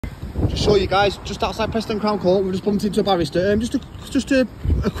Just show you guys, just outside Preston Crown Court, we've just bumped into a barrister. Just a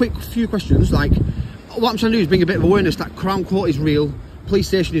quick few questions. Like, what I'm trying to do is bring a bit of awareness that Crown Court is real, police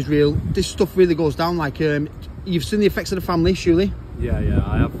station is real. This stuff really goes down. Like, you've seen the effects of the family, surely? Yeah,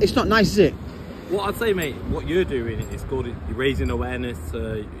 I have. It's not nice, is it? What I'd say, mate, what you're doing is good. You're raising awareness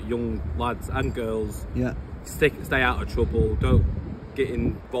to young lads and girls. Yeah. Stay out of trouble. Don't get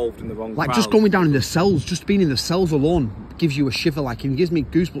involved in the wrong crowd. Just going down in the cells, just being in the cells alone gives you a shiver. Like, it gives me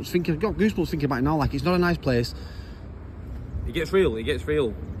goosebumps thinking. I've got goosebumps thinking about it now. Like, it's not a nice place. It gets real. It gets real.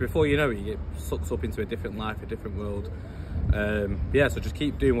 Before you know it, you get sucked up into a different life, a different world. Yeah, so just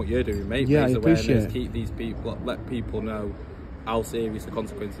keep doing what you're doing, mate. Yeah, raise I appreciate awareness. it. Keep these people, let people know how serious the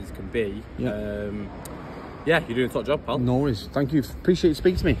consequences can be. Yeah. Yeah, you're doing a top job, pal. No worries. Thank you. Appreciate you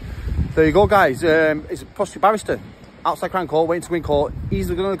speaking to me. There you go, guys. It's a prosecutor barrister outside Crown Court, waiting to go in court. He's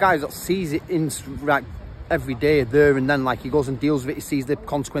one of the guys that sees it in like every day there and then. Like, he goes and deals with it. He sees the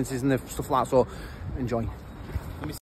consequences and the stuff like that. So enjoy.